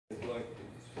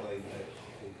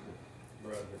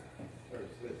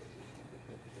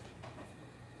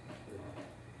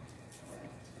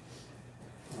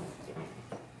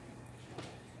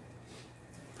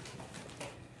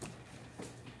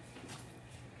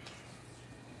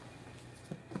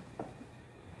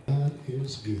God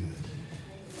is good.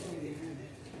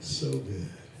 So good.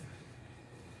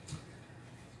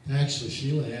 Actually,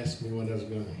 Sheila asked me what I was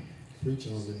going to preach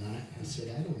on tonight. I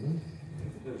said, I don't know.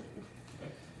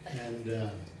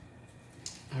 And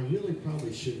I really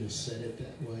probably shouldn't have said it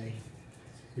that way,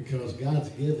 because God's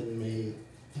given me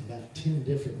about 10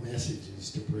 different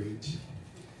messages to preach.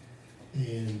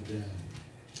 And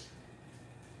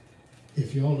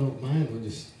if y'all don't mind, we'll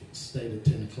just stay to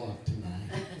 10 o'clock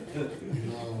tonight.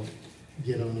 And I'll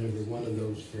get on every one of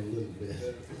those for a little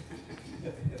bit.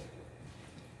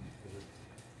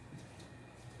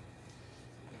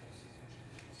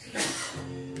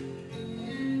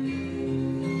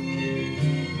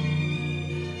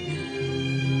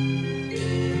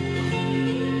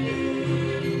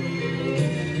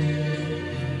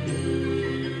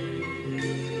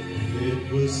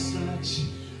 It was such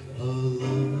a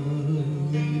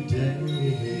lovely day,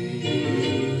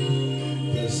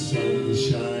 the sun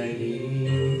shining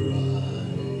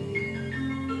bright,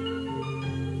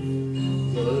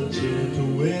 the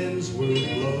gentle winds were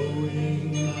blowing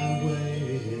my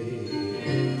way,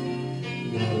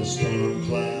 not a storm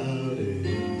cloud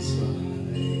in sight.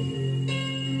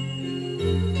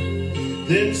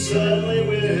 Then suddenly,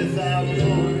 without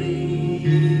warning,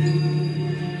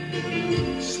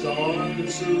 storm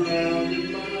surrounded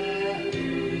my heart.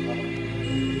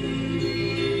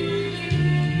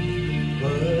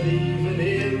 But even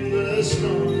in the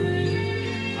storm,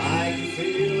 I can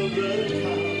feel the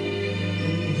calm,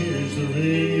 and here's the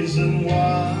reason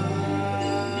why.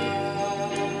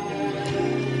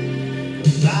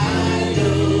 'Cause I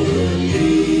know the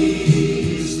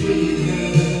peace we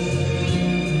have.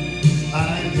 I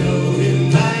know in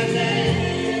my name.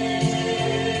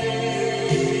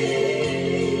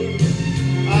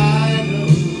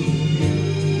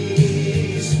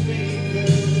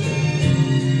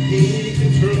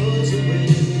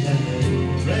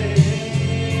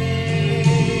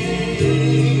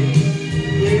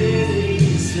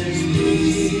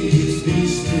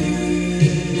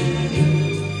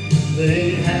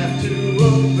 They have to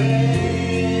obey.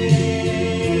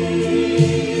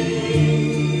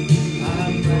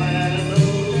 I'm glad I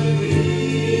know the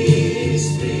peace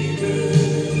speaker.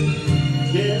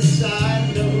 Yes, I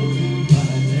know you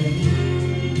by name.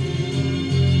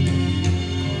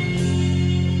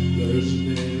 There's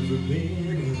never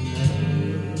been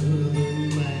another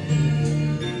man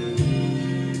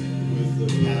with the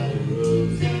power of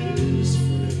his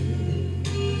friend.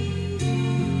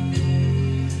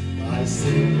 I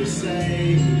simply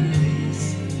say, peace,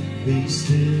 be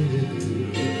still.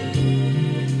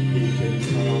 He can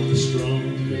calm the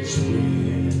strongest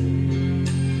wind.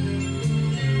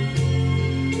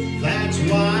 That's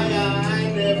why I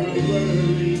never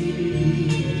worry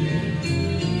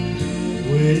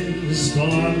when the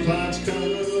storm clouds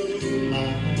come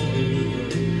my way.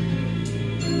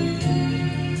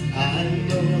 I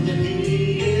know that He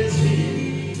is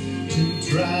here to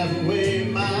drive away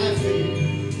my fear.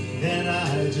 And I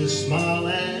just smile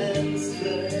and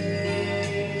say,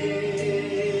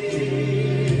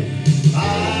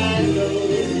 I know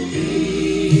the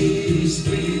peace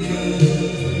speaker.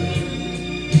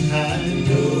 I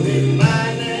know in my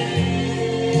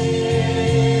name.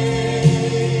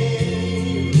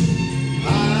 I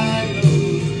know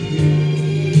the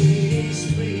peace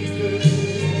speaker.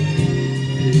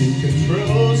 He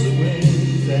controls the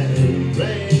wind and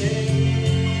rain.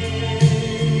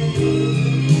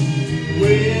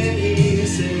 When He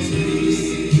says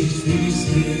peace, be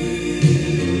still,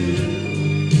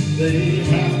 they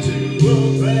have to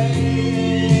obey.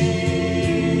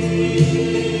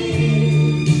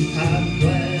 I'm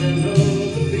glad I know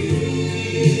the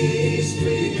peace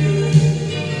speaker.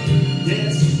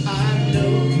 Yes, I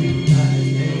know Him by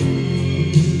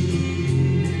name.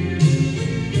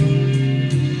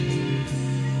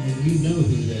 And you know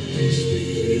who that peace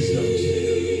speaker is, don't you?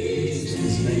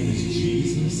 His name is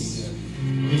Jesus.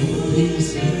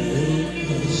 Peace in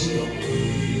the storm.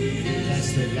 That's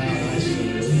the God I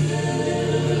serve,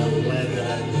 and I'm glad that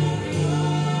I do.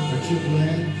 Aren't you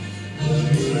glad that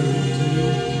you serve Him too?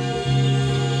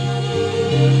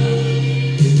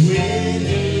 When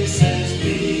He says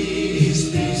peace,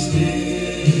 be still,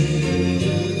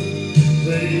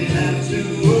 they have to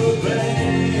obey.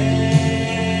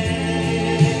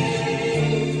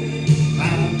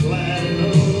 I'm glad I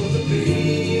know the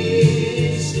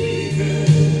peace speaker.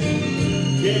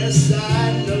 Yes, I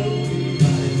know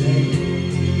by name.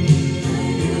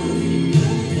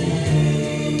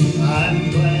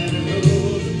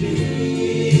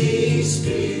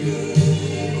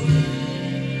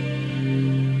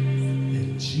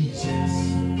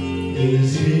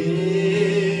 is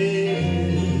His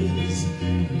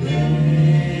name.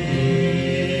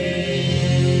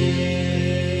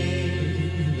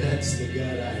 That's the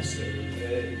God I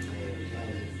serve.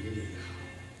 Hallelujah.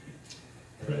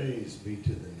 Praise be to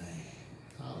the name.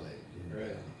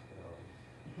 Hallelujah.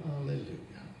 Hallelujah.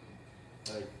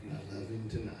 I love Him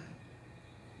tonight.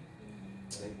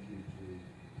 Thank you, Jesus.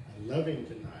 I love Him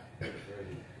tonight.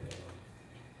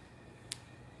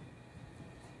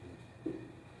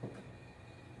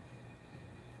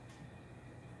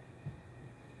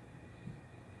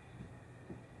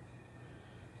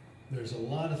 There's a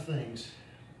lot of things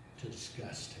to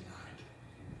discuss tonight.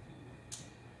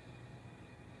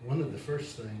 One of the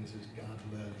first things is God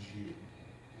loves you.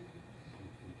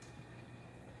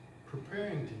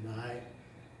 Preparing tonight,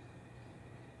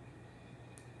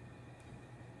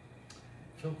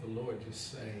 I felt the Lord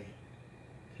just say,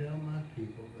 tell my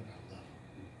people that I love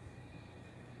them.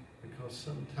 Because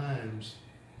sometimes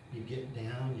you get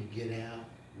down, you get out,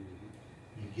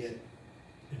 you get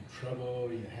in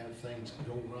trouble, you have things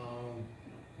go wrong,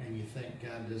 and you think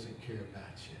God doesn't care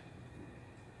about you.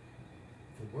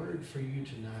 The word for you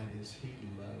tonight is He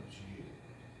loves you.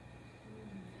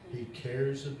 He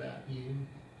cares about you,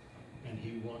 and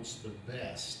He wants the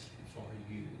best for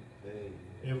you.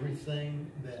 Everything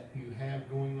that you have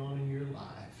going on in your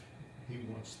life, He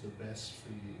wants the best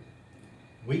for you.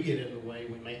 We get in the way,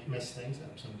 we mess things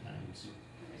up sometimes,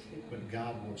 but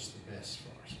God wants the best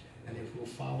for us. And if we'll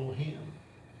follow Him,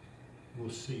 we'll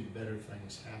see better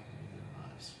things happening in our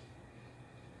lives.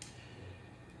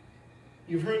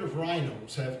 You've heard of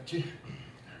rhinos, haven't you?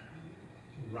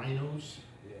 Rhinos?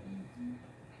 Yeah.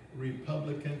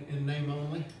 Republican in name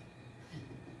only.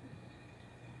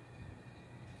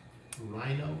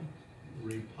 Rhino,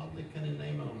 Republican in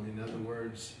name only. In other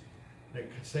words, they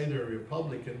could say they're a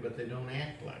Republican, but they don't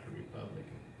act like a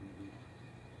Republican.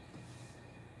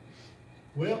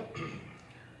 Well,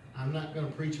 I'm not going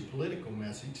to preach a political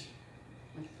message,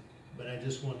 but I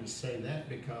just wanted to say that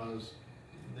because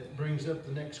that brings up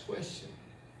the next question.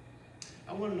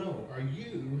 I want to know, are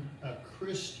you a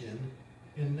Christian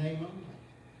in name only?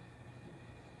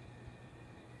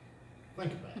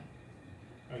 Think about it.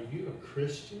 Are you a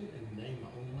Christian in name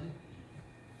only?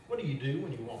 What do you do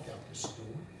when you walk out the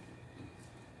store?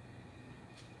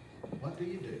 What do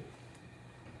you do?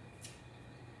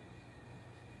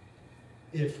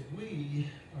 If we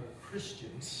are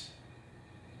Christians,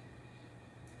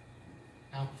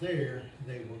 out there,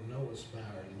 they will know us by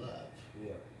our love.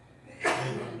 Yeah.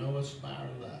 They will know us by our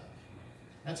love.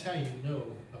 That's how you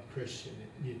know a Christian.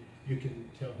 You can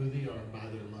tell who they are by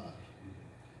their love.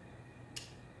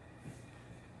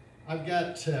 I've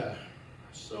got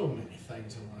so many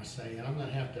things I want to say, and I'm going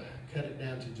to have to cut it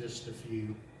down to just a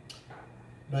few.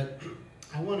 But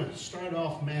I want to start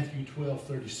off Matthew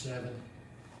 12:37.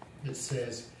 It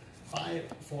says,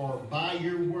 for by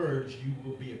your words you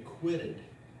will be acquitted,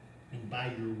 and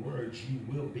by your words you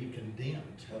will be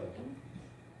condemned.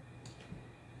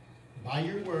 By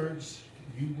your words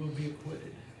you will be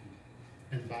acquitted,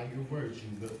 and by your words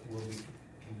you will be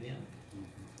condemned.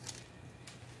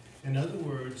 In other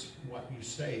words, what you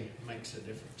say makes a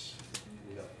difference.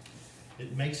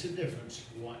 It makes a difference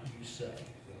what you say.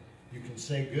 You can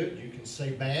say good, you can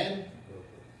say bad,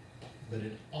 but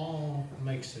it all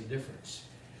makes a difference.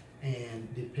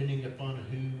 And depending upon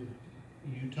who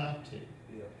you talk to.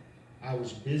 I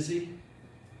was busy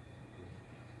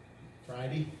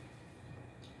Friday.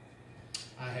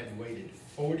 I had waited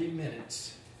 40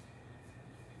 minutes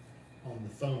on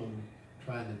the phone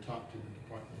trying to talk to the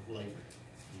Department of Labor.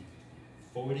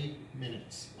 40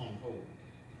 minutes on hold.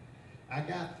 I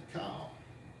got the call,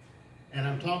 and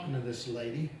I'm talking to this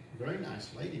lady, very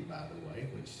nice lady, by the way,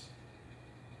 which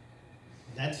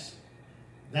that's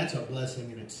a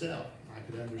blessing in itself. I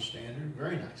could understand her,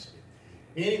 very nice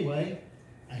lady. Anyway,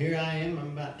 here I am,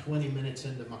 I'm about 20 minutes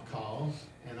into my call,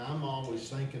 and I'm always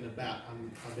thinking about,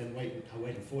 I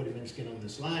waited 40 minutes to get on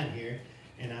this line here,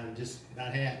 and I'm just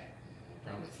about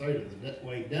probably a third of the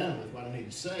way done with what I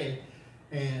need to say,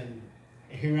 and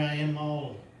here I am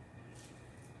all,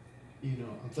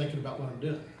 I'm thinking about what I'm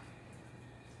doing.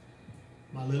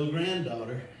 My little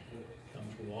granddaughter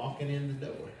comes walking in the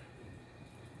door.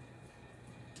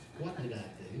 What did I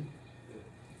do?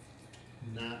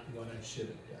 Not what I should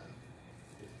have done.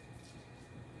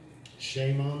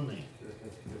 Shame on me.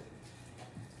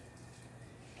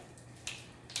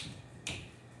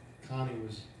 Connie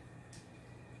was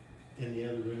in the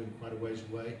other room quite a ways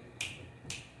away,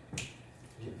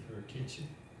 getting her attention.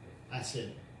 I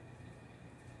said,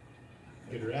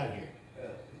 get her out of here.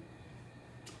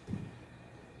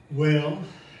 Well,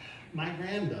 my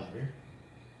granddaughter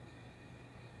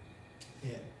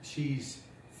she's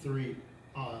 4 years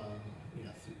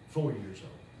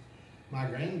old. My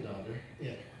granddaughter,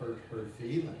 it hurt her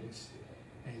feelings,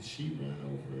 and she ran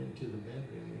over into the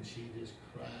bedroom and she just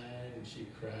cried and she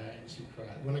cried and she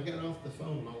cried. When I got off the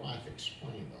phone, my wife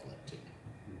explained all that to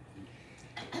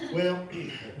me. Well,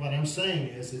 what I'm saying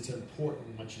is it's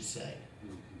important what you say.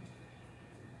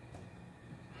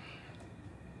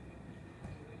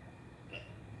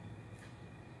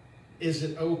 Is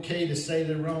it okay to say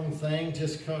the wrong thing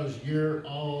just because you're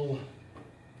all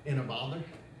in a bother?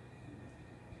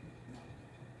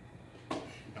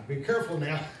 Now be careful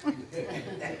now.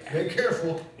 Be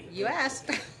careful. You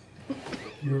asked.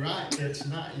 You're right. It's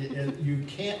not. You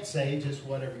can't say just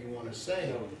whatever you want to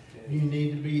say. You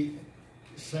need to be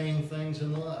saying things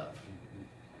in love.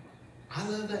 I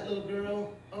love that little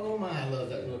girl. Oh my, I love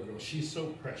that little girl. She's so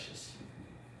precious.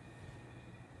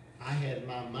 I had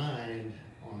my mind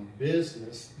on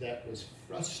business that was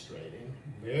frustrating,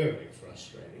 very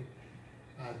frustrating.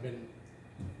 I've been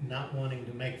not wanting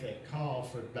to make that call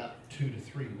for about 2 to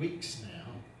 3 weeks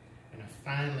now, and I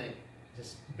finally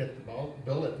just bit the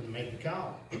bullet and made the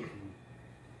call.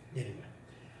 Anyway,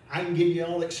 I can give you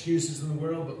all excuses in the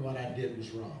world, but what I did was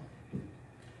wrong.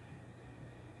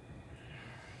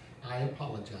 I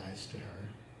apologized to her,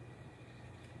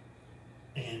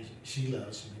 and she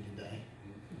loves me today.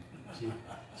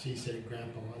 She said,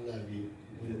 "Grandpa, I love you,"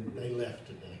 when they left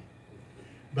today.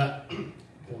 But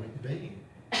point being,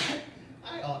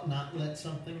 I ought not let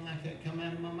something like that come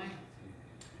out of my mouth.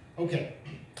 Okay,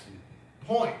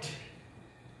 point.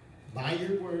 By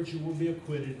your words you will be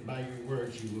acquitted, by your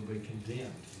words you will be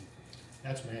condemned.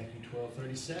 That's Matthew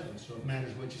 12:37, so it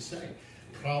matters what you say.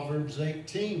 Proverbs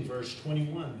 18, verse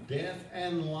 21, death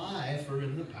and life are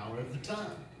in the power of the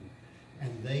tongue,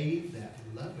 and they that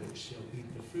love it shall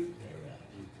eat the fruit thereof.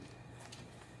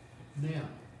 Now,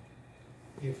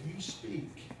 if you speak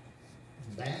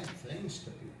bad things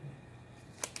to people,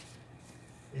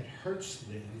 it hurts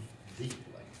them deeply.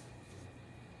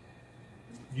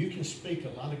 You can speak a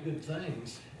lot of good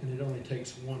things, and it only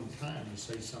takes one time to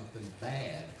say something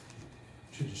bad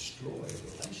to destroy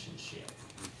a relationship.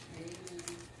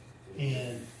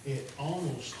 And it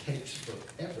almost takes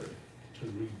forever to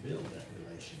rebuild that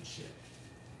relationship.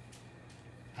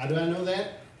 How do I know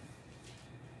that?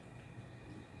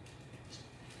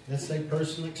 Let's say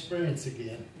personal experience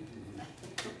again.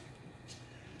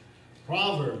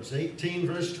 Proverbs 18,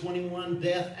 verse 21,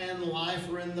 death and life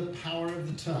are in the power of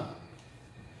the tongue.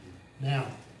 Now,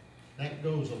 that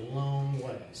goes a long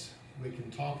ways. We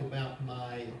can talk about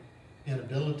my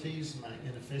inabilities, my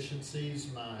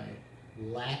inefficiencies, my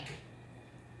lack,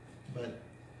 but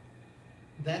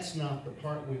that's not the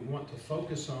part we want to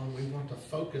focus on. We want to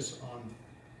focus on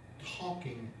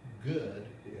talking good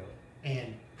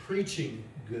and preaching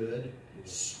good,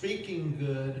 speaking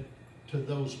good to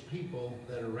those people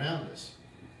that are around us.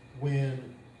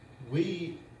 When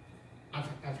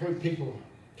I've heard people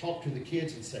talk to the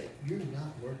kids and say, "You're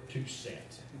not worth 2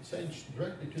 cents." I'm saying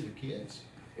directly to the kids,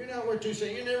 "You're not worth 2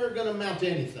 cents. You're never going to amount to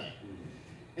anything."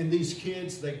 And these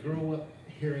kids, they grow up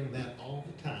hearing that all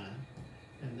the time,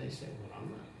 and they say, "Well,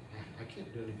 I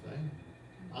can't do anything.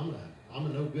 I'm a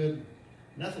no good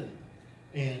nothing."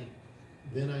 And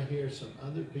then I hear some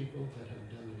other people that have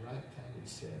done the right thing and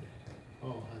said,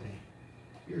 "Oh, honey,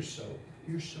 you're so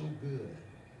good.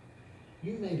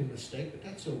 You made a mistake, but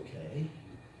that's okay.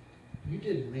 You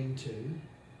didn't mean to."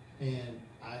 And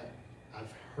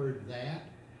I've heard that.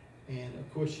 And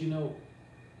of course, you know,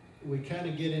 we kind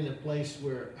of get in a place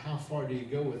where how far do you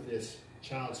go with this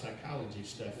child psychology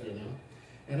stuff, you know?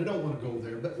 And I don't want to go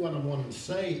there, but what I want to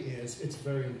say is it's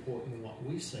very important what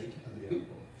we say to other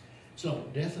people. So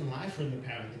death and life are in the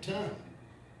power of the tongue.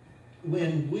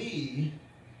 When we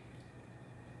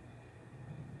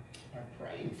are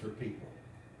praying for people,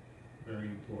 very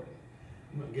important.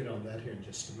 I'm going to get on that here in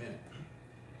just a minute.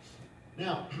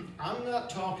 Now, I'm not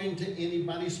talking to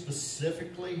anybody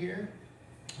specifically here.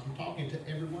 I'm talking to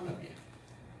every one of you.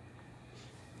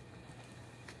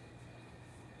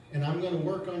 And I'm going to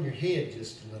work on your head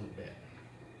just a little bit.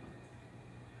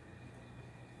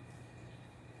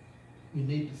 You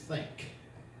need to think.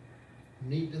 You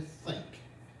need to think.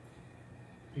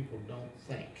 People don't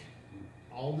think.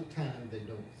 All the time they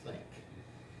don't think.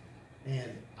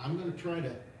 And I'm going to try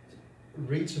to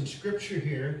read some scripture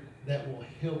here that will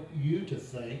help you to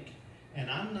think. And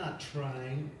I'm not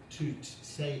trying to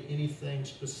say anything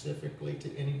specifically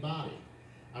to anybody.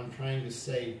 I'm trying to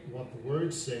say what the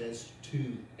Word says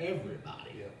to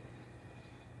everybody.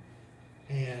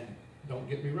 And don't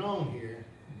get me wrong here,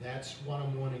 that's what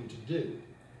I'm wanting to do.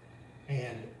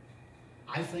 And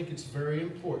I think it's very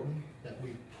important that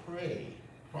we pray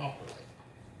properly.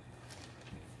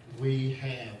 we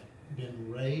have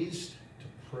been raised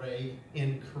to pray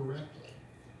incorrectly.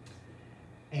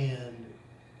 And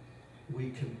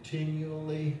we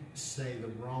continually say the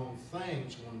wrong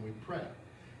things when we pray.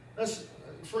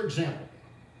 For example,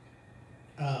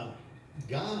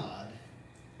 God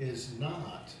is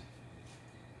not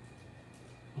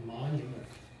a monument.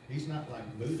 He's not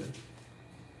like Buddha.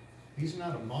 He's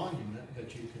not a monument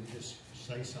that you can just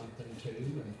say something to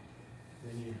and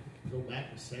then you go back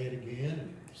and say it again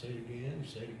and say it again and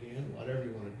say it again, whatever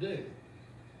you want to do.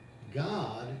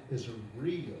 God is a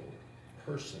real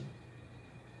person.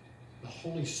 The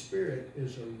Holy Spirit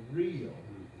is a real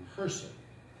person.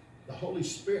 The Holy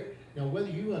Spirit, now whether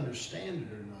you understand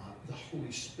it or not, the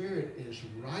Holy Spirit is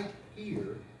right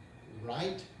here,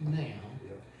 right now,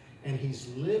 and He's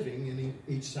living in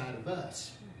each side of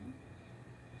us.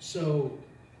 So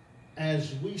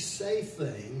as we say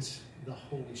things, the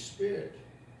Holy Spirit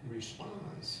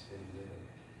responds.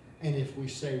 And if we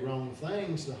say wrong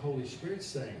things, the Holy Spirit's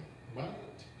saying, what?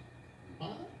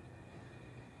 What?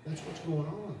 That's what's going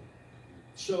on.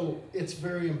 So it's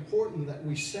very important that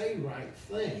we say right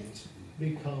things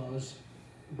because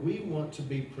we want to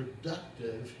be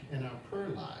productive in our prayer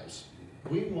lives.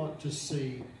 We want to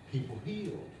see people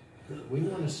healed. We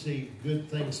want to see good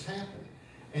things happen.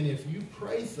 And if you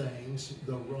pray things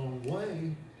the wrong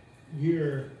way,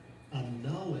 you're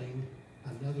annulling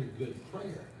another good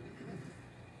prayer.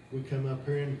 We come up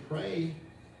here and pray.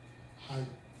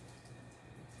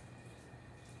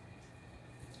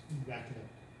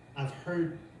 I've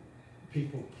heard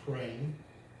people praying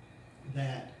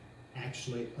that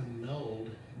actually annulled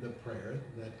the prayer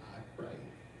that I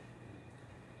prayed.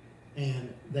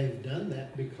 And they've done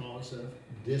that because of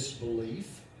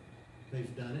disbelief.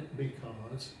 They've done it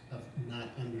because of not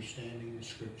understanding the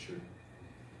Scripture.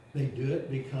 They do it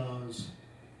because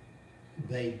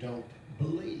they don't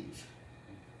believe.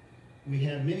 We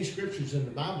have many scriptures in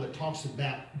the Bible that talks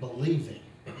about believing.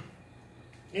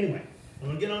 Anyway, I'm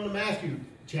going to get on to Matthew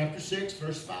chapter 6,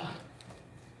 verse 5.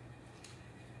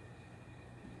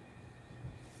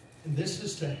 And this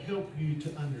is to help you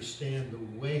to understand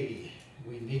the way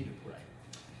we need to pray.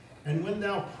 And when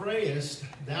thou prayest,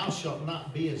 thou shalt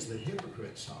not be as the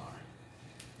hypocrites are.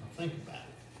 Now think about it.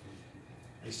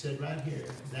 They said right here,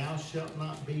 thou shalt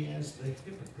not be as the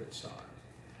hypocrites are.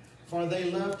 For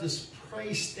they love to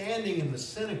pray standing in the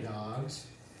synagogues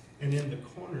and in the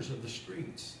corners of the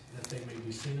streets, that they may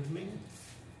be seen of men.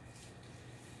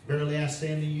 Verily I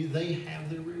say unto you, they have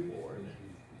their reward.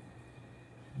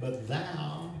 But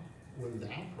thou, when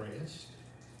thou prayest,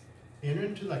 enter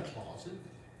into thy closet.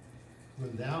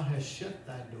 When thou hast shut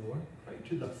thy door, pray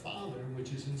to the Father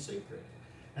which is in secret.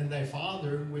 And thy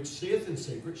Father which seeth in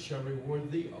secret shall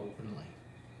reward thee openly.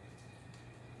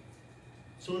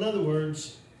 So in other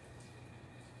words,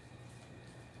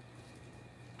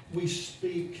 we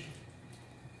speak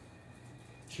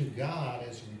to God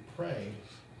as we pray,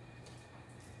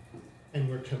 and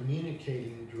we're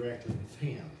communicating directly with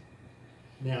Him.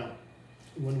 Now,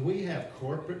 when we have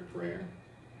corporate prayer,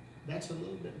 that's a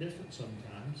little bit different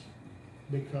sometimes,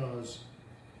 because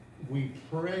we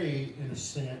pray in a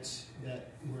sense that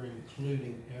we're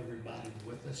including everybody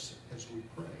with us as we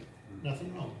pray.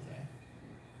 Nothing wrong with that.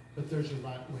 But there's a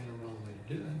right way and a wrong way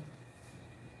to do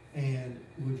it. And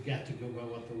we've got to go by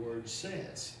what the Word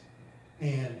says.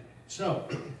 And so,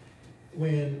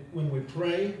 when we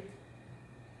pray,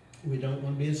 we don't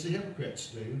want to be as the hypocrites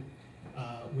do.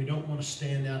 We don't want to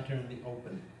stand out there in the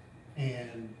open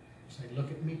and say, look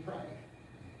at me pray.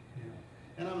 You know?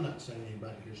 And I'm not saying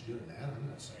anybody here's doing that. I'm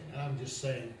not saying that. I'm just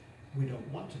saying we don't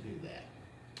want to do that.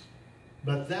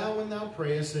 But thou, when thou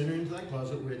prayest, enter into thy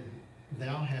closet, when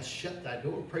thou hast shut thy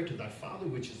door, pray to thy Father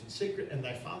which is in secret, and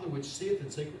thy Father which seeth in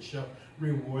secret shall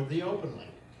reward thee openly.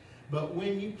 But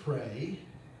when you pray,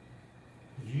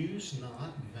 use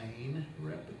not vain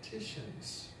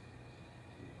repetitions.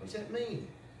 What does that mean?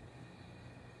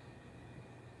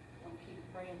 Don't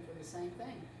keep praying for the same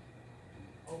thing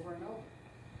over and over.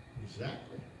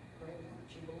 Exactly. Pray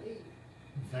what you believe.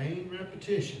 Vain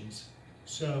repetitions.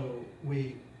 So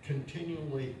we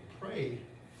continually pray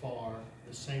for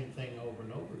the same thing over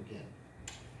and over again.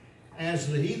 As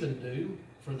the heathen do,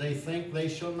 for they think they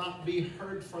shall not be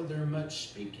heard for their much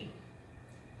speaking.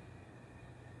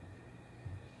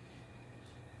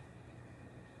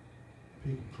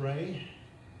 People pray,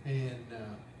 and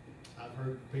I've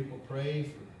heard people pray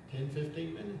for 10,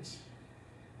 15 minutes.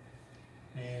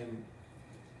 And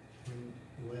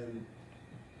when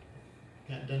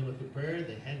got done with the prayer,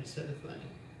 they hadn't said a thing.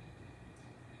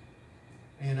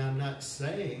 And I'm not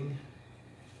saying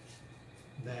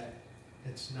that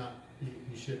it's not,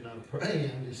 you should not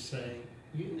pray. I'm just saying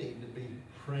You need to be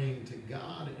praying to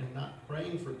God and not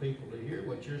praying for people to hear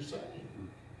what you're saying.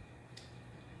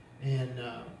 And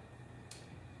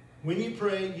when you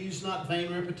pray, use not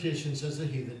vain repetitions as the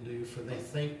heathen do, for they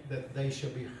think that they shall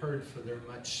be heard for their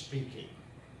much speaking.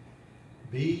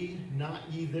 Be not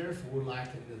ye therefore like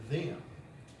unto them.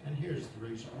 And here's the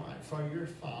reason why. For your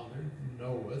Father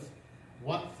knoweth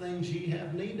what things ye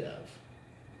have need of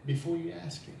before you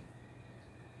ask him.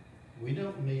 We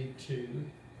don't need to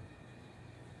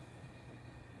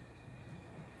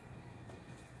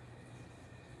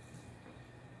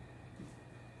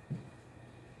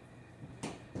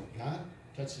God,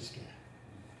 touch this guy.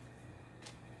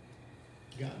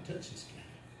 God, touch this guy.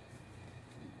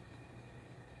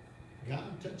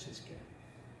 God, touch this guy.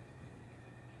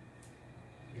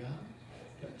 God,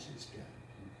 touch this guy.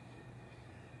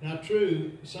 Now,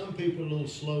 true, some people are a little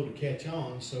slow to catch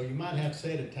on, so you might have to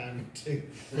say it a time or two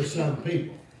for some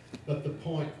people. But the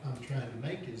point I'm trying to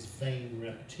make is vain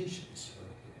repetitions.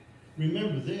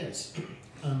 Remember this,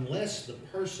 unless the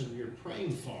person you're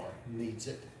praying for needs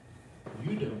it,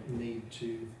 you don't need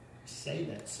to say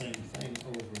that same thing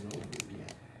over and over again.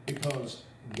 Because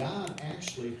God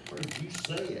actually heard you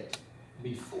say it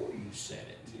before you said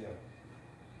it. Yeah.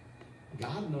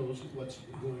 God knows what's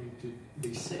going to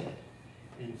be said.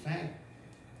 In fact,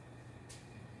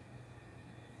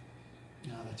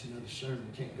 now that's another sermon.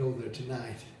 We can't go there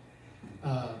tonight.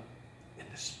 In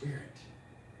the Spirit.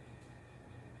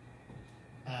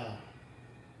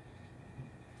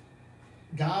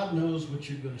 God knows what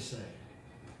you're going to say.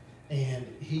 And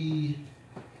He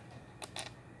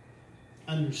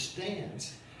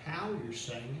understands how you're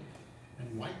saying it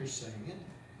and why you're saying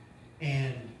it.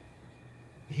 And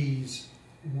He's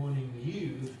wanting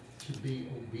you to be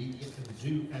obedient and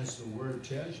do as the Word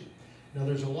tells you. Now,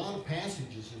 there's a lot of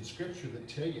passages in Scripture that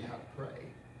tell you how to pray.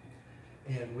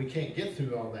 And we can't get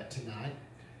through all that tonight.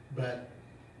 But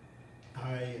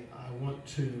I want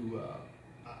to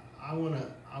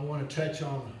touch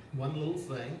on one little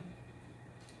thing,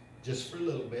 just for a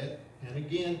little bit. And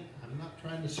again, I'm not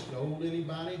trying to scold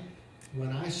anybody.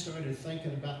 When I started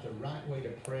thinking about the right way to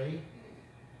pray,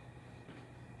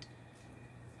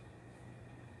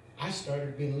 I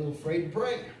started being a little afraid to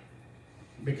pray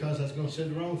because I was going to say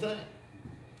the wrong thing.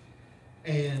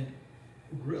 And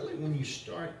really, when you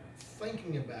start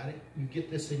thinking about it, you get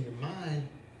this in your mind,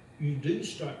 you do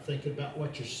start thinking about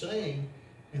what you're saying,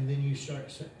 and then you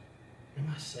start saying, am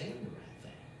I saying the right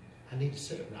thing? I need to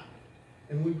say it right.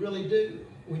 And we really do.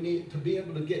 We need to be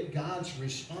able to get God's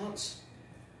response.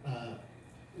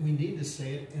 We need to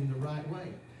say it in the right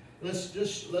way. Let's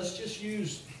just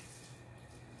use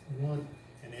one,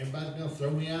 and everybody's going to throw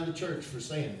me out of the church for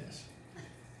saying this.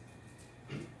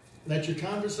 Let your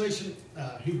conversation,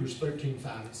 Hebrews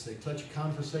 13:5-6, let your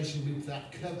conversation be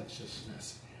without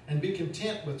covetousness, and be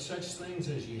content with such things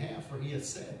as ye have, for he hath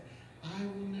said, I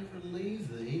will never leave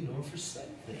thee nor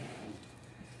forsake thee.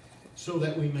 So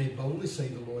that we may boldly say,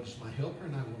 the Lord is my helper,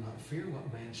 and I will not fear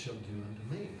what man shall do unto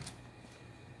me.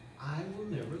 I will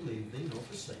never leave thee nor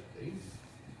forsake thee.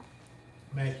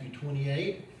 Matthew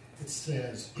 28, it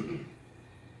says,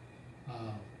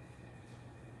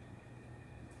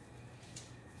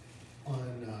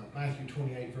 on Matthew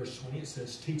 28, verse 20, it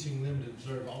says, teaching them to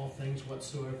observe all things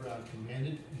whatsoever I have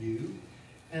commanded you.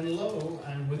 And lo,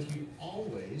 I am with you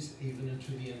always, even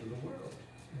unto the end of the world.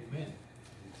 Amen.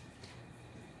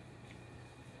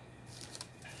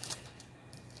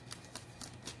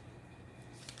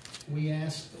 We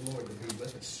ask the Lord to be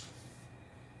with us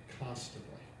constantly,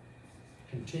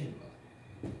 continually.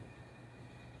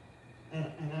 And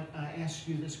I ask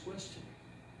you this question.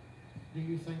 Do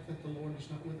you think that the Lord is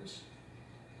not with us?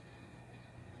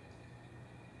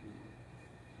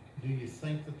 Do you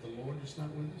think that the Lord is not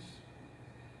with us?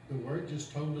 The Word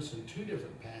just told us in two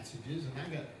different passages, and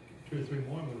I got 2 or 3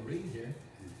 more I'm going to read here,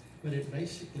 but it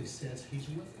basically says He's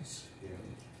with us. Yeah.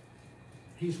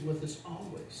 He's with us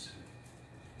always.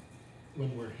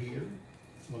 When we're here,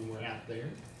 when we're out there,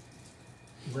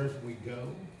 wherever we go,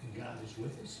 God is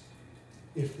with us.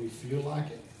 If we feel like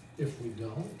it, if we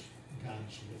don't, God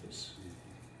is with us.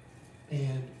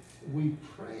 And we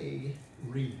pray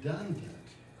redundant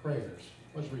prayers.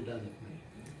 What does redundant mean?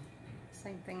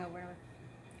 Same thing over and over.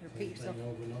 Repeat Same yourself. thing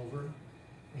over and over.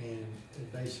 And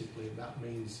it basically about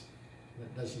means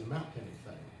that doesn't amount to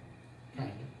anything.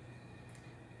 Kind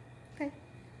of.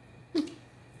 Okay.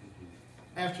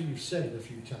 After you've said it a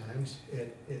few times,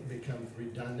 it becomes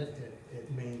redundant.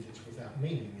 It means it's without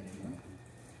meaning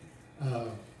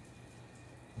anymore.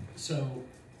 So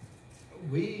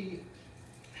we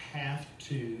have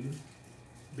to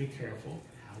be careful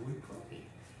how we pray.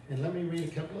 And let me read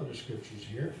a couple other scriptures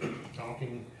here,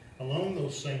 talking along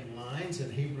those same lines,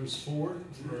 in Hebrews 4,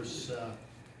 verse,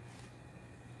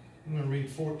 I'm going to read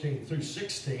 14 through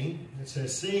 16. It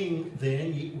says, seeing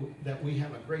then that we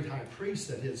have a great high priest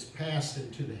that is passed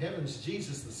into the heavens,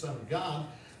 Jesus, the Son of God,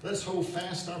 let's hold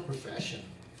fast our profession.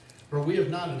 For we have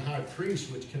not an high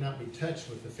priest which cannot be touched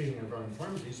with the feeling of our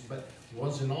infirmities, but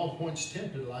was in all points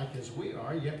tempted like as we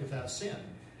are, yet without sin.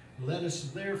 Let us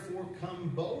therefore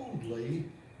come boldly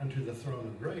unto the throne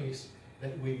of grace,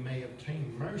 that we may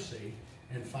obtain mercy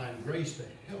and find grace to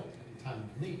help in time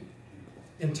of need.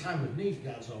 In time of need,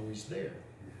 God's always there.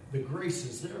 The grace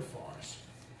is there for us.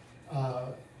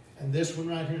 And this one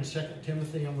right here in 2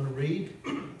 Timothy I'm going to read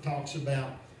talks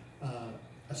about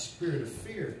a spirit of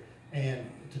fear. And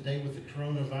today with the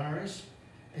coronavirus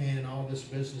and all this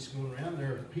business going around,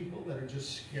 there are people that are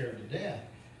just scared to death.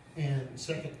 And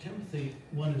 2 Timothy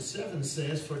 1:7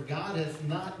 says, for God hath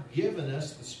not given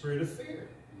us the spirit of fear,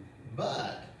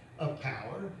 but of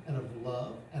power and of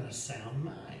love and a sound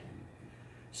mind.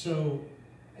 So,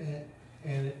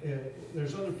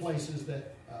 there's other places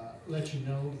that let you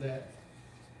know that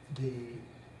the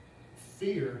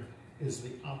fear is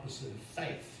the opposite of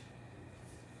faith.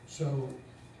 So,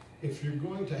 if you're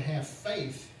going to have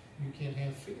faith, you can't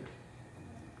have fear.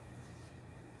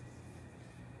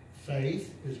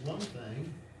 Faith is one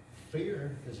thing,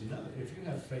 fear is another. If you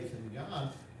have faith in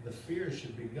God, the fear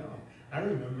should be gone. I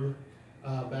remember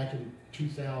back in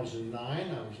 2009,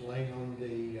 I was laying on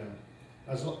the,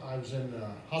 I was in the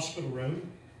hospital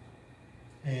room,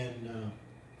 and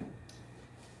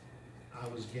I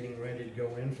was getting ready to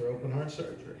go in for open heart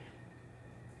surgery.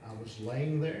 I was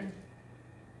laying there,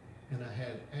 and I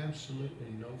had absolutely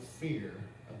no fear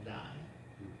of dying.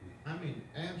 I mean,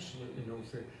 absolutely no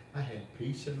fear. I had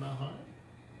peace in my heart.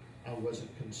 I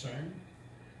wasn't concerned.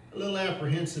 A little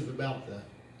apprehensive about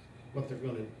what they're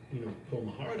going to, pull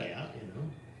my heart out,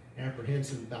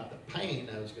 Apprehensive about the pain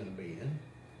I was going to be in.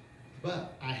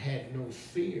 But I had no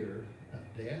fear of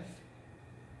death.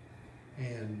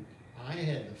 And I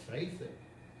had the faith that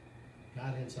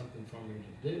God had something for me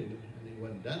to do, and He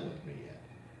wasn't done with me yet.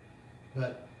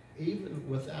 But even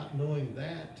without knowing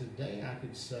that, today I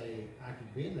could say I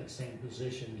could be in that same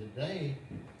position today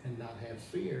and not have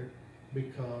fear,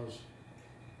 because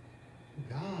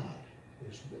God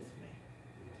is with me.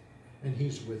 And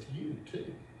He's with you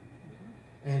too.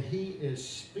 And He is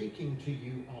speaking to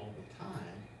you all the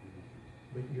time,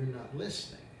 but you're not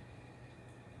listening.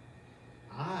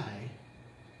 I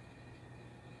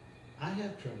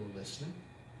have trouble listening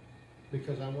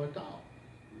because I want all.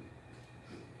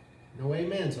 No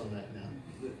amens on that now.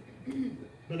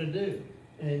 But I do.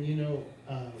 And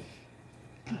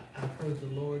I've heard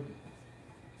the Lord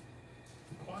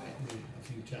quiet me a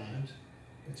few times.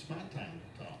 It's my time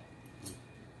to talk.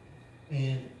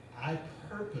 And I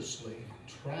purposely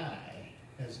try,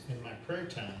 as in my prayer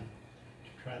time,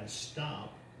 to try to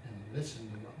stop and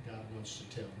listen to what God wants to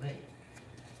tell me.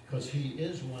 Because He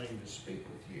is wanting to speak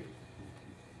with you.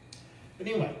 But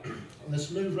anyway,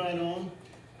 let's move right on.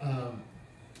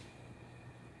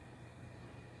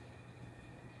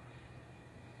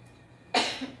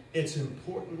 It's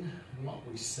important what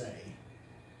we say,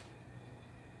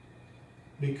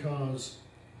 because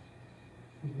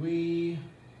we,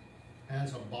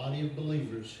 as a body of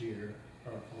believers here,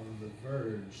 are on the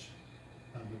verge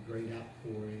of a great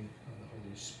outpouring of the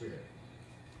Holy Spirit.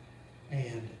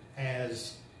 And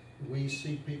as we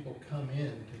see people come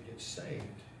in to get saved,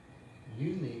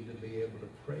 you need to be able to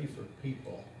pray for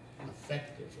people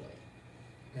effectively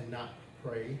and not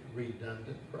pray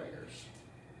redundant prayers.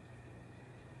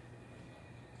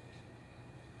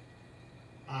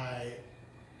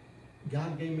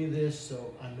 God gave me this,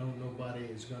 so I know nobody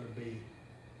is going to be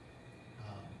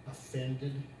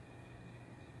offended,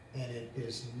 and it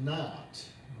is not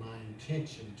my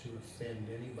intention to offend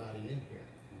anybody in here.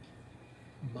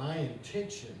 My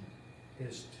intention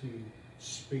is to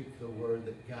speak the word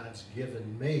that God's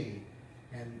given me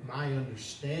and my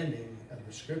understanding of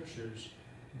the scriptures,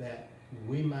 that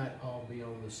we might all be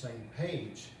on the same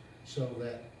page so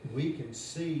that we can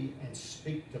see and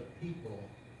speak to people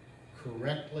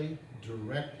correctly,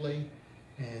 directly,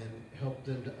 and help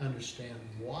them to understand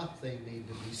what they need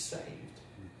to be saved.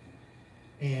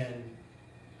 And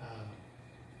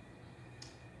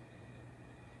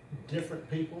different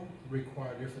people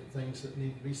require different things that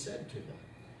need to be said to them.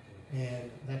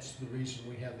 And that's the reason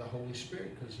we have the Holy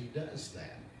Spirit, because He does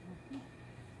that.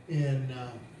 In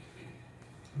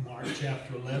Mark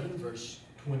chapter 11, verse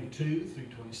 22 through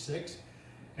 26,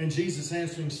 and Jesus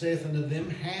answering saith unto them,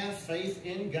 have faith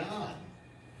in God.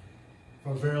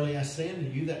 For verily I say unto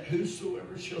you, that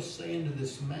whosoever shall say unto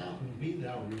this mountain, be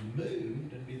thou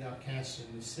removed, and be thou cast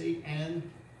into the sea, and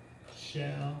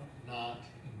shall not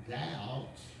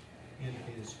doubt in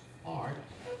his heart,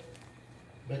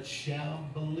 but shall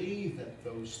believe that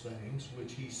those things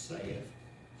which he saith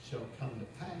shall come to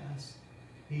pass,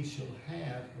 he shall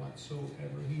have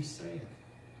whatsoever he saith.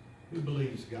 Who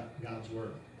believes God's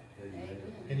word? Amen.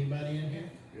 Anybody in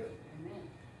here? Yeah. Amen.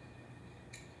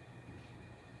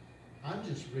 I'm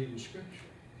just reading scripture.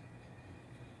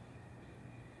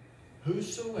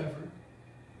 Whosoever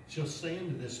shall say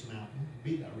unto this mountain,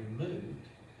 be thou removed,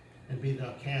 and be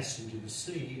thou cast into the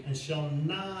sea, and shall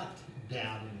not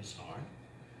doubt in his heart,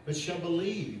 but shall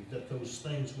believe that those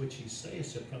things which he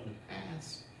saith shall come to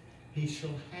pass, he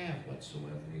shall have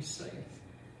whatsoever he saith.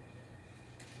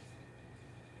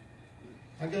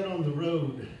 I got on the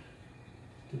road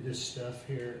to this stuff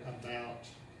here about,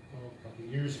 a couple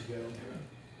years ago,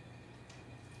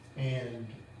 and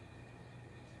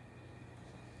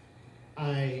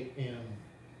I am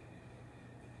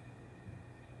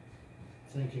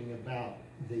thinking about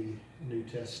the New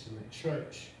Testament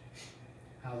church,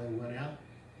 how they went out,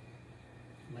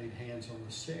 laid hands on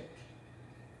the sick,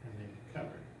 and they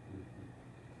recovered.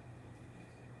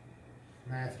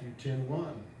 Matthew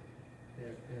 10:1,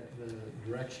 the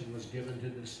direction was given to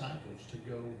the disciples to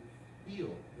go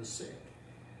heal the sick.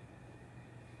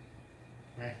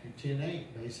 Matthew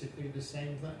 10:8, basically the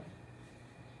same thing.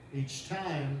 Each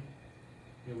time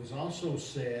it was also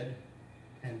said,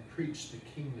 and preach the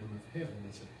kingdom of heaven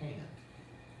is at hand.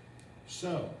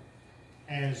 So,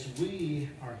 as we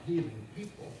are healing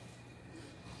people,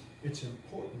 it's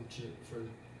important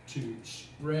to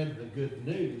spread the good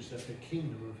news that the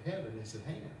kingdom of heaven is at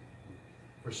hand.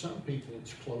 For some people,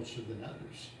 it's closer than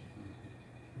others.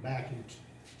 Back in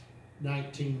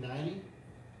 1990,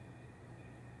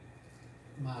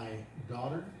 my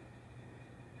daughter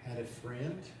had a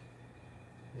friend,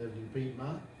 lived in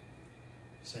Piedmont,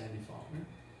 Sandy Faulkner.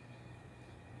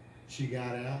 She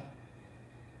got out.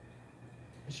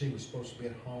 She was supposed to be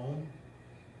at home.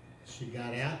 She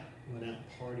got out, went out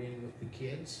partying with the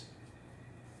kids.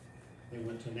 They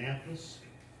went to Annapolis,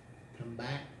 come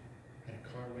back, had a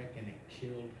car wreck, and it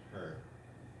killed her.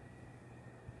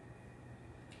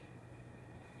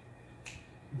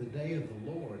 The day of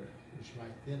the Lord was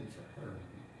right then for her.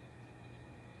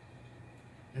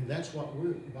 And that's what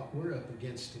we're up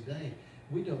against today.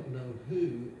 We don't know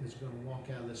who is going to walk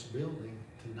out of this building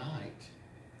tonight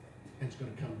and is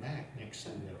going to come back next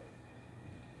Sunday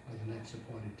or the next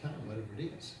appointed time, whatever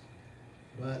it is.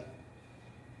 But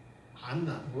I'm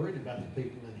not worried about the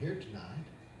people in here tonight.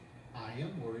 I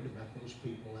am worried about those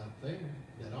people out there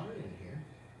that are in here.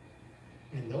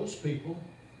 And those people,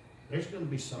 there's going to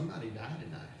be somebody die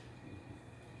tonight.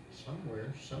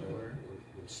 Somewhere,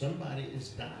 somebody is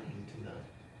dying tonight.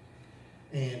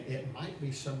 And it might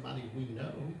be somebody we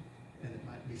know, and it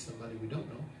might be somebody we don't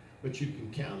know, but you can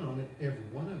count on it. Every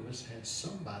one of us had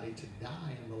somebody to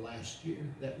die in the last year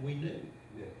that we knew.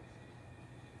 Yeah.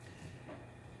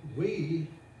 We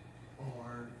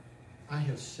are, I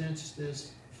have sensed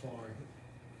this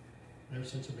ever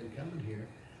since I've been coming here,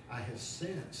 I have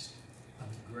sensed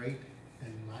a great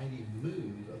and mighty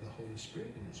move of the Holy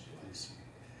Spirit in this place.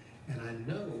 And I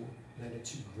know that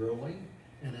it's growing,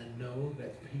 and I know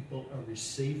that people are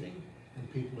receiving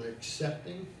and people are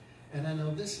accepting. And I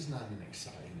know this is not an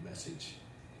exciting message,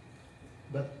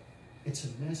 but it's a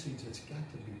message that's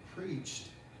got to be preached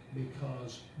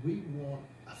because we want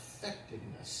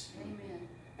effectiveness. Amen.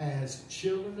 As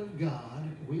children of God,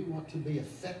 we want to be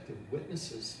effective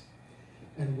witnesses,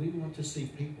 and we want to see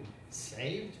people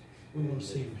saved. We want to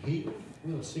see them healed.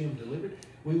 We want to see them delivered.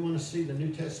 We want to see the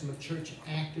New Testament church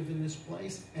active in this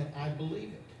place, and I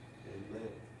believe it. Amen.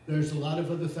 There's a lot of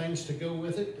other things to go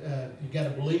with it. You got to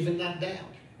believe and not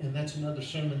doubt, and that's another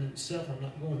sermon in itself. I'm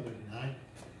not going there tonight,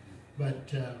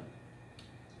 but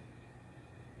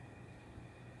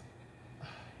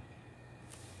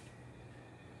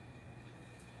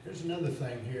there's another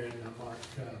thing here in Mark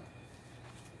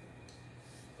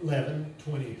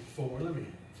 11:24. Let me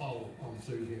follow on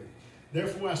through here.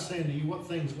 Therefore I say unto you, what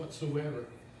things whatsoever.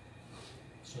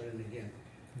 Starting again.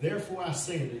 Therefore I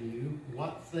say unto you,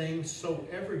 what things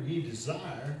soever ye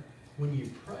desire, when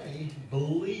you pray,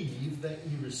 believe that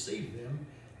you receive them,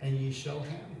 and ye shall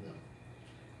have them.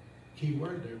 Key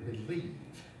word there, believe.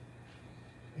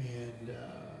 And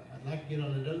I'd like to get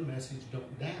on another message,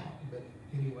 don't doubt. But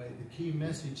anyway, the key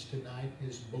message tonight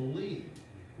is believe.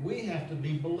 We have to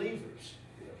be believers.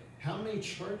 How many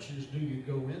churches do you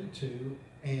go into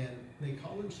and they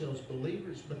call themselves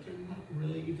believers, but they're not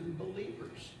really even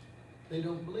believers? They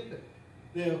don't believe it.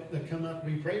 They'll come up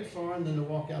and be prayed for, and then they'll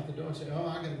walk out the door and say, oh,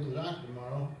 I got to go to the doctor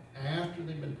tomorrow. After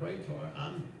they've been prayed for,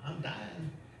 I'm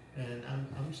dying. And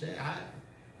I'm saying,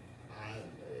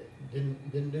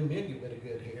 didn't do me any bit of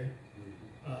good here.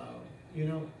 You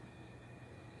know,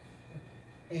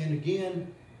 and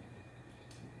again,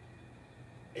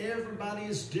 everybody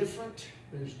is different.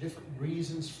 There's different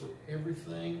reasons for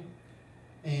everything,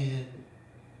 and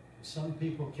some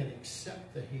people can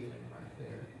accept the healing right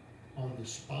there on the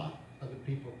spot. Other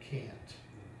people can't.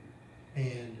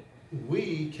 And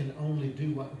we can only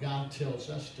do what God tells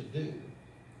us to do.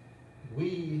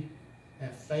 We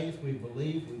have faith, we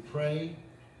believe, we pray,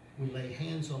 we lay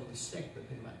hands on the sick that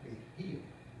they might be healed.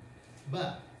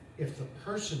 But if the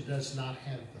person does not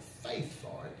have the faith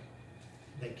for it,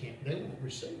 they won't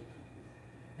receive.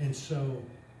 And so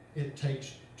it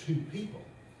takes two people,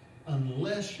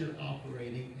 unless you're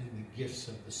operating in the gifts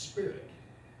of the Spirit.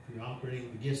 If you're operating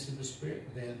in the gifts of the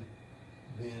Spirit, then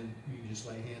you just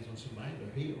lay hands on somebody and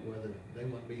they're healed, whether they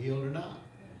want to be healed or not.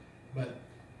 But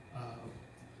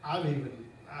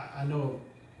I know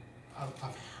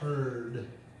I've heard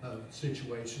of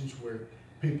situations where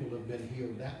people have been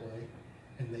healed that way,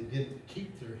 and they didn't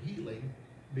keep their healing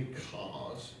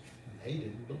because they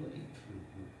didn't believe.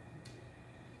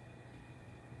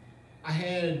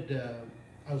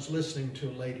 I was listening to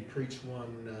a lady preach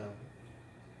one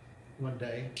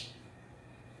day,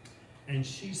 and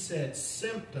she said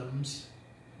symptoms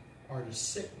are to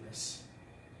sickness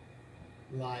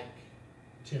like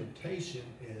temptation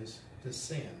is to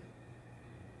sin.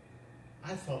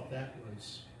 I thought that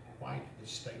was quite the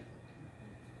statement,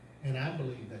 and I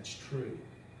believe that's true.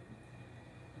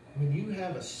 When you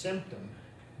have a symptom,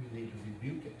 you need to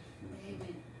rebuke it.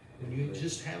 Amen. When you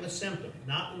just have a symptom,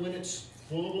 not when it's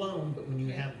full blown, but when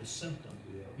you have the symptom,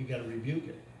 you got to rebuke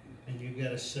it. And you got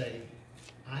to say,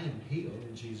 I am healed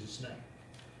in Jesus' name.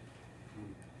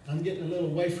 I'm getting a little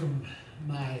away from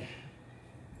my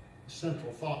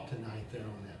central thought tonight there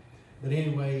on that. But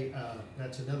anyway,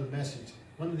 that's another message.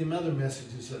 One of the other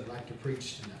messages I'd like to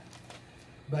preach tonight.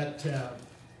 But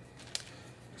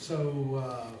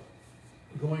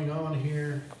going on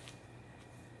here,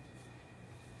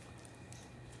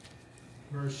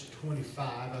 verse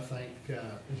 25, I think,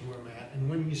 is where I'm at. And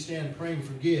when you stand praying,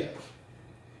 forgive,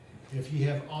 if ye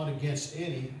have aught against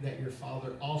any, that your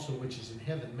Father also which is in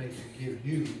heaven may forgive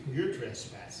you your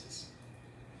trespasses.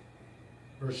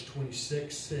 Verse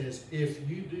 26 says, if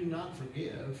you do not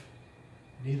forgive,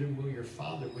 neither will your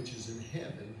Father which is in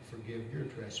heaven forgive your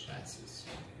trespasses.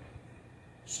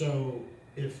 So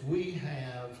if we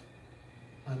have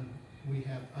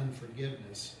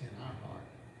unforgiveness in our heart,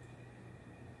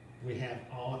 we have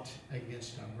aught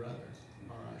against our brother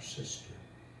or our sister,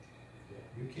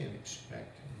 you can't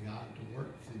expect God to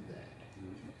work through that.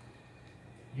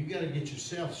 You got to get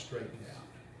yourself straightened out.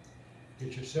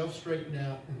 Get yourself straightened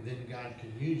out, and then God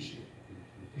can use you.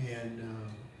 And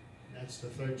that's the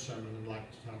third sermon I'd like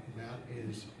to talk about,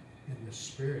 is in the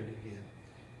Spirit again,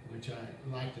 which I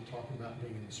like to talk about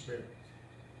being in the Spirit.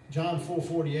 John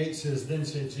 4:48 says, then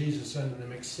said Jesus unto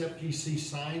them, except ye see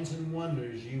signs and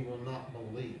wonders, ye will not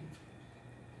believe.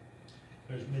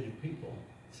 There's many people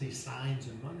see signs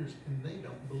and wonders, and they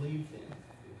don't believe them.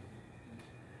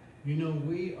 You know,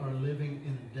 we are living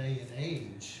in a day and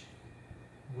age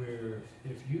where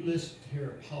if you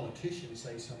hear a politician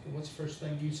say something, what's the first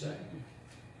thing you say?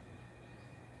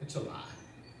 It's a lie.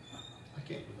 I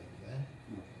can't believe that.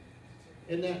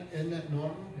 Isn't that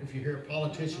normal? If you hear a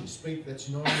politician speak, that's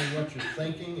normally what you're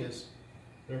thinking is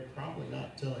they're probably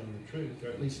not telling the truth, or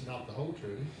at least not the whole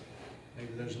truth.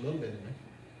 Maybe there's a little bit in it.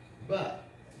 But,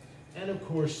 and of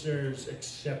course there's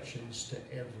exceptions to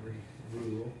every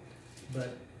rule,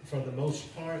 but for the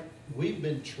most part, we've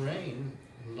been trained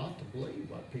not to believe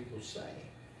what people say.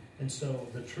 And so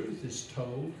the truth is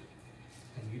told,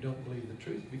 and you don't believe the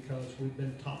truth because we've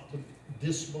been taught to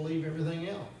disbelieve everything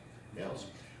else.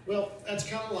 Well, that's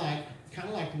kind of like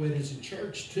the way it is in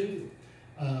church too.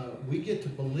 We get to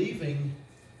believing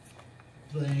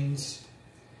things,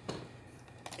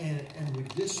 and we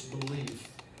disbelieve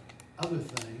other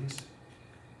things,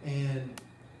 and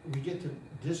we get to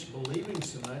disbelieving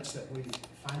so much that we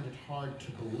find it hard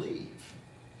to believe.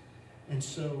 And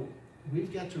so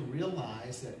we've got to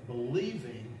realize that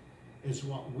believing is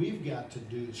what we've got to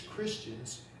do as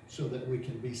Christians so that we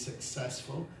can be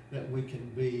successful, that we can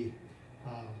be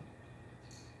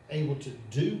able to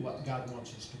do what God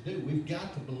wants us to do. We've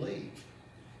got to believe.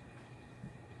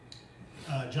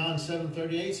 John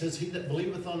 7:38 says, he that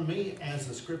believeth on me, as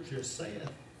the scripture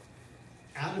saith,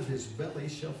 out of his belly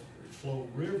shall flow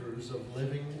rivers of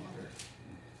living water.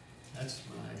 That's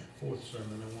my fourth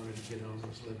sermon I wanted to get on,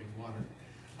 was living water.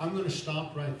 I'm going to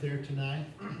stop right there tonight.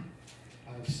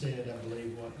 I've said, I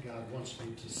believe, what God wants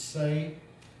me to say,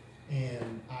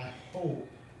 and I hope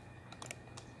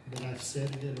that I've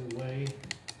said it in a way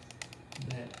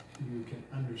that you can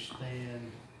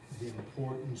understand the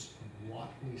importance of what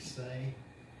we say.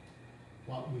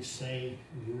 What we say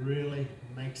really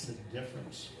makes a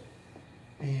difference.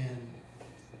 And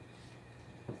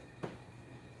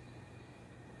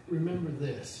remember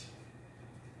this.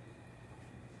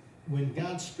 When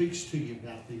God speaks to you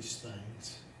about these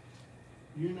things,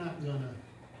 you're not going to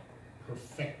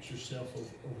perfect yourself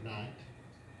overnight.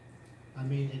 I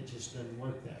mean, it just doesn't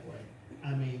work that way.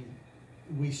 I mean,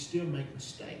 we still make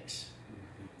mistakes.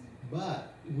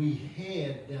 But we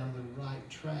head down the right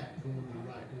track, going the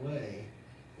right way,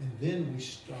 and then we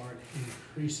start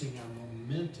increasing our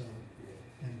momentum,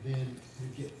 and then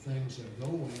we get things are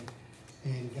going,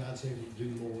 and God's able to do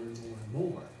more and more and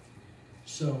more.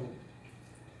 So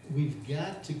we've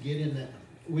got to get in that.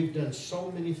 We've done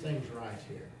so many things right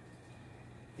here,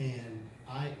 and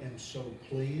I am so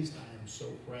pleased. I am so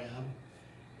proud,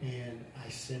 and I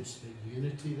sense the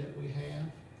unity that we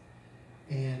have,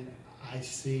 and I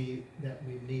see that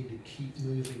we need to keep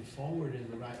moving forward in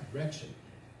the right direction.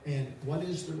 And what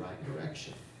is the right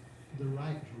direction? The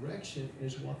right direction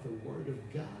is what the Word of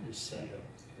God is saying.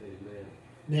 Amen.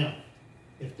 Now,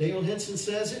 if Dale Henson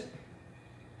says it,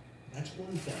 that's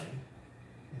one thing,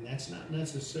 and that's not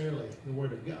necessarily the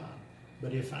Word of God.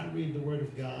 But if I read the Word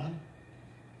of God,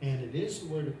 and it is the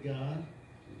Word of God,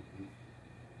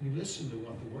 you listen to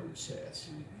what the Word says.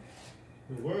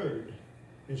 The Word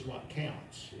is what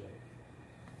counts.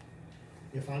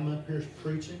 If I'm up here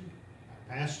preaching,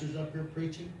 our pastor's up here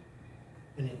preaching,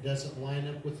 and it doesn't line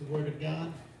up with the Word of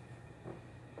God,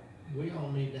 we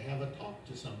all need to have a talk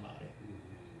to somebody.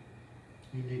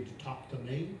 You need to talk to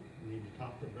me. You need to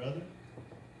talk to brother.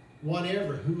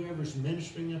 Whatever, whoever's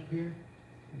ministering up here,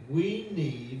 we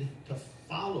need to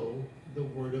follow the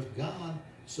Word of God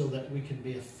so that we can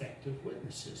be effective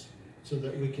witnesses, so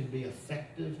that we can be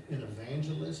effective in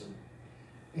evangelism.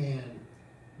 And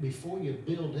before you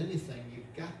build anything,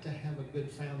 you've got to have a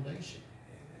good foundation.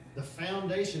 The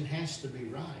foundation has to be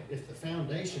right. If the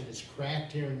foundation is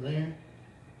cracked here and there,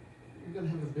 you're going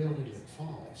to have a building that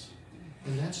falls.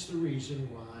 And that's the reason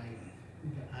why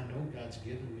I know God's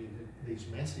given me these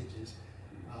messages.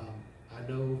 I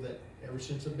know that ever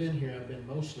since I've been here, I've been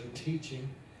mostly teaching,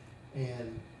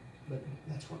 but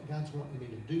that's what God's wanting me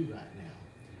to do right now.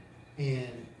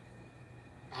 And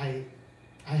I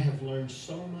have learned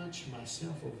so much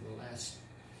myself over the last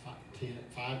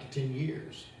 5 to 10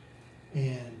 years,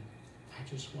 and I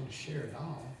just want to share it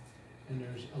all. And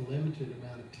there's a limited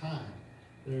amount of time.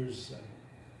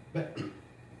 But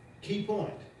key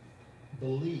point: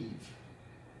 believe,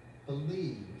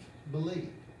 believe, believe.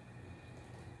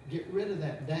 Get rid of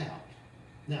that doubt.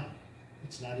 Now,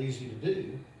 it's not easy to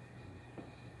do.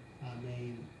 I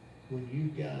mean, when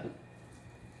you've got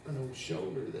an old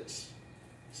shoulder that's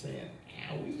saying,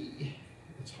 owie,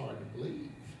 it's hard to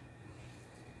believe.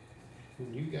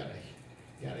 When you got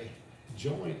a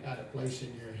joint out of place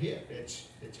in your hip, it's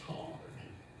hard.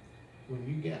 When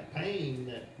you got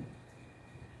pain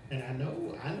and I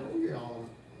know you're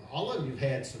all of you've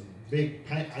had some big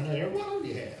pain. I know every one of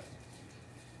you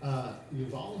have.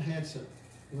 You've all had some,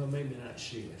 well, maybe not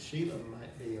Sheila. Sheila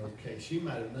might be okay. She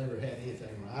might have never had anything.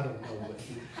 I don't know, but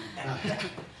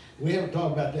we haven't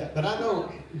talked about that. But I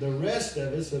know the rest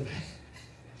of us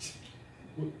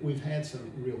we've had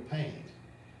some real pain.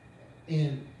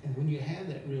 And when you have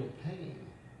that real pain,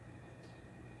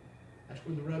 that's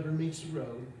where the rubber meets the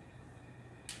road.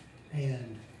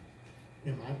 And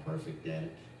am I perfect at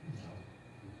it? No.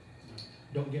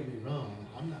 Don't get me wrong,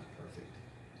 I'm not perfect.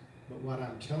 But what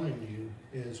I'm telling you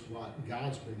is what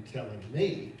God's been telling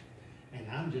me, and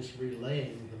I'm just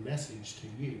relaying the message to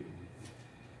you.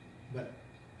 But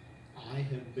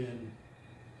I've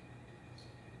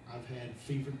had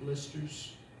fever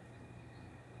blisters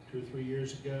 2 or 3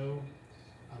 years ago.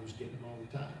 I was getting them all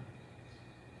the time.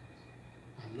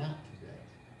 I'm not today.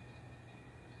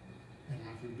 And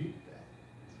I've rebuked that.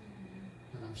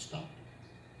 And I've stopped it.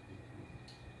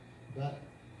 But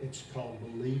it's called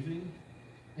believing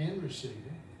and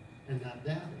receiving and not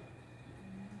doubting.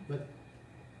 But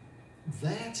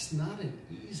that's not an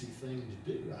easy thing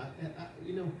to do.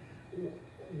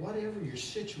 Whatever your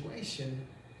situation,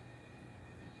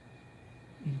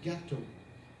 you've got to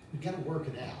work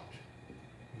it out.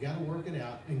 You got to work it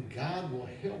out, and God will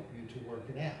help you to work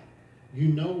it out. You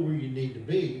know where you need to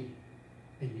be,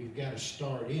 and you've got to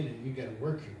start in, and you've got to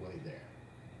work your way there.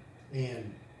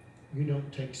 And you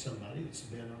don't take somebody that's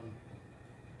been on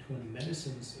 20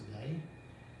 medicines a day,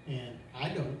 and I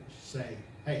don't say,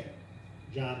 hey,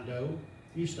 John Doe,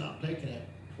 you stop taking that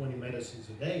 20 medicines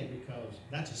a day because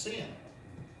that's a sin.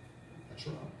 That's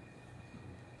wrong.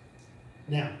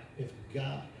 Now, if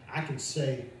God, I can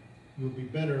say, you'll be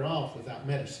better off without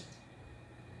medicine.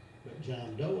 But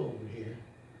John Doe over here,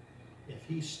 if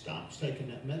he stops taking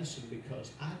that medicine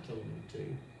because I told him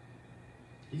to,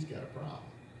 he's got a problem.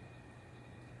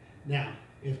 Now,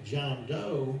 if John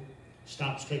Doe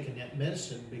stops taking that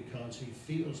medicine because he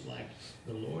feels like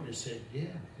the Lord has said, yeah,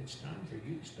 it's time for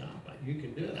you to stop. You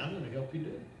can do it. I'm going to help you do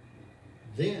it.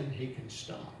 Then he can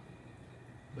stop.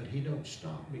 But he don't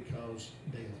stop because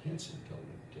Dale Henson told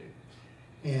him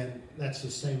to. And that's the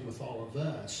same with all of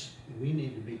us. We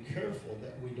need to be careful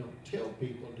that we don't tell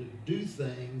people to do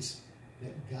things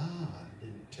that God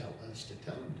didn't tell us to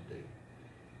tell them to do.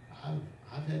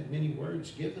 I've had many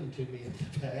words given to me in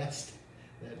the past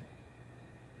that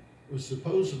was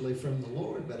supposedly from the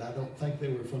Lord, but I don't think they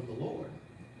were from the Lord.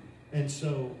 And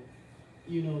so,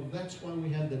 you know, that's why we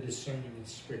have the discerning of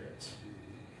spirits.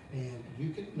 And you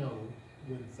can know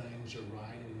when things are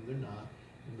right and when they're not,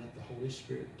 and let the Holy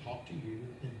Spirit talk to you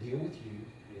and deal with you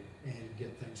and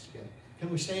get things together. Can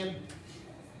we stand?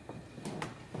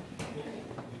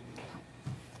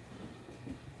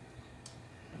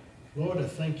 Lord, I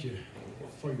thank you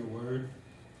for your word.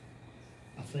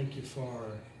 I thank you for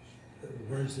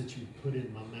the words that you put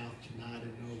in my mouth tonight.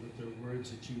 I know that they're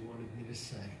words that you wanted me to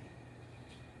say.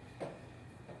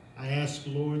 I ask,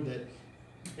 Lord, that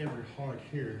every heart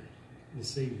here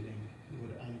this evening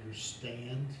would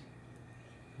understand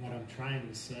what I'm trying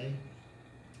to say,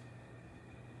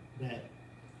 that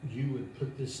you would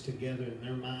put this together in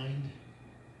their mind,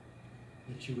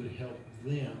 that you would help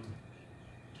them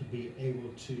to be able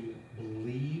to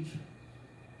believe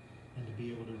and to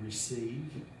be able to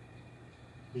receive,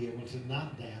 be able to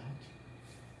not doubt.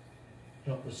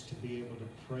 Help us to be able to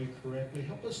pray correctly.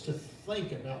 Help us to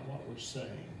think about what we're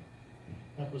saying.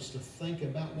 Help us to think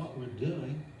about what we're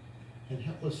doing, and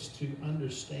help us to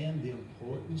understand the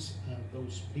importance of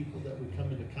those people that we come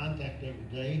into contact every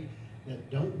day that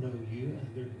don't know you, and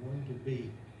they're going to be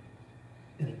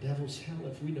in a devil's hell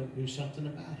if we don't do something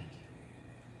about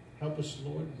it. Help us,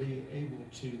 Lord, be able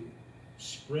to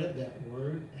spread that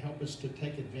word. Help us to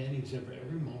take advantage of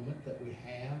every moment that we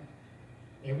have,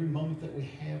 every moment that we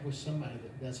have with somebody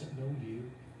that doesn't know you.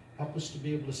 Help us to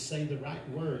be able to say the right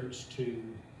words to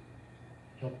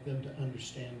help them to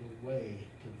understand the way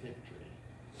to victory,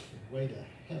 the way to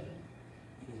heaven,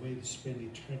 the way to spend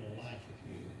eternal life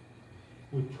with you.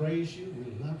 We praise you.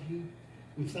 We love you.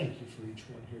 We thank you for each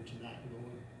one here tonight,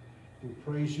 Lord. We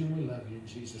praise you and we love you in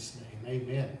Jesus' name.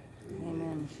 Amen.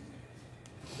 Amen.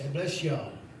 God bless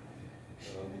y'all.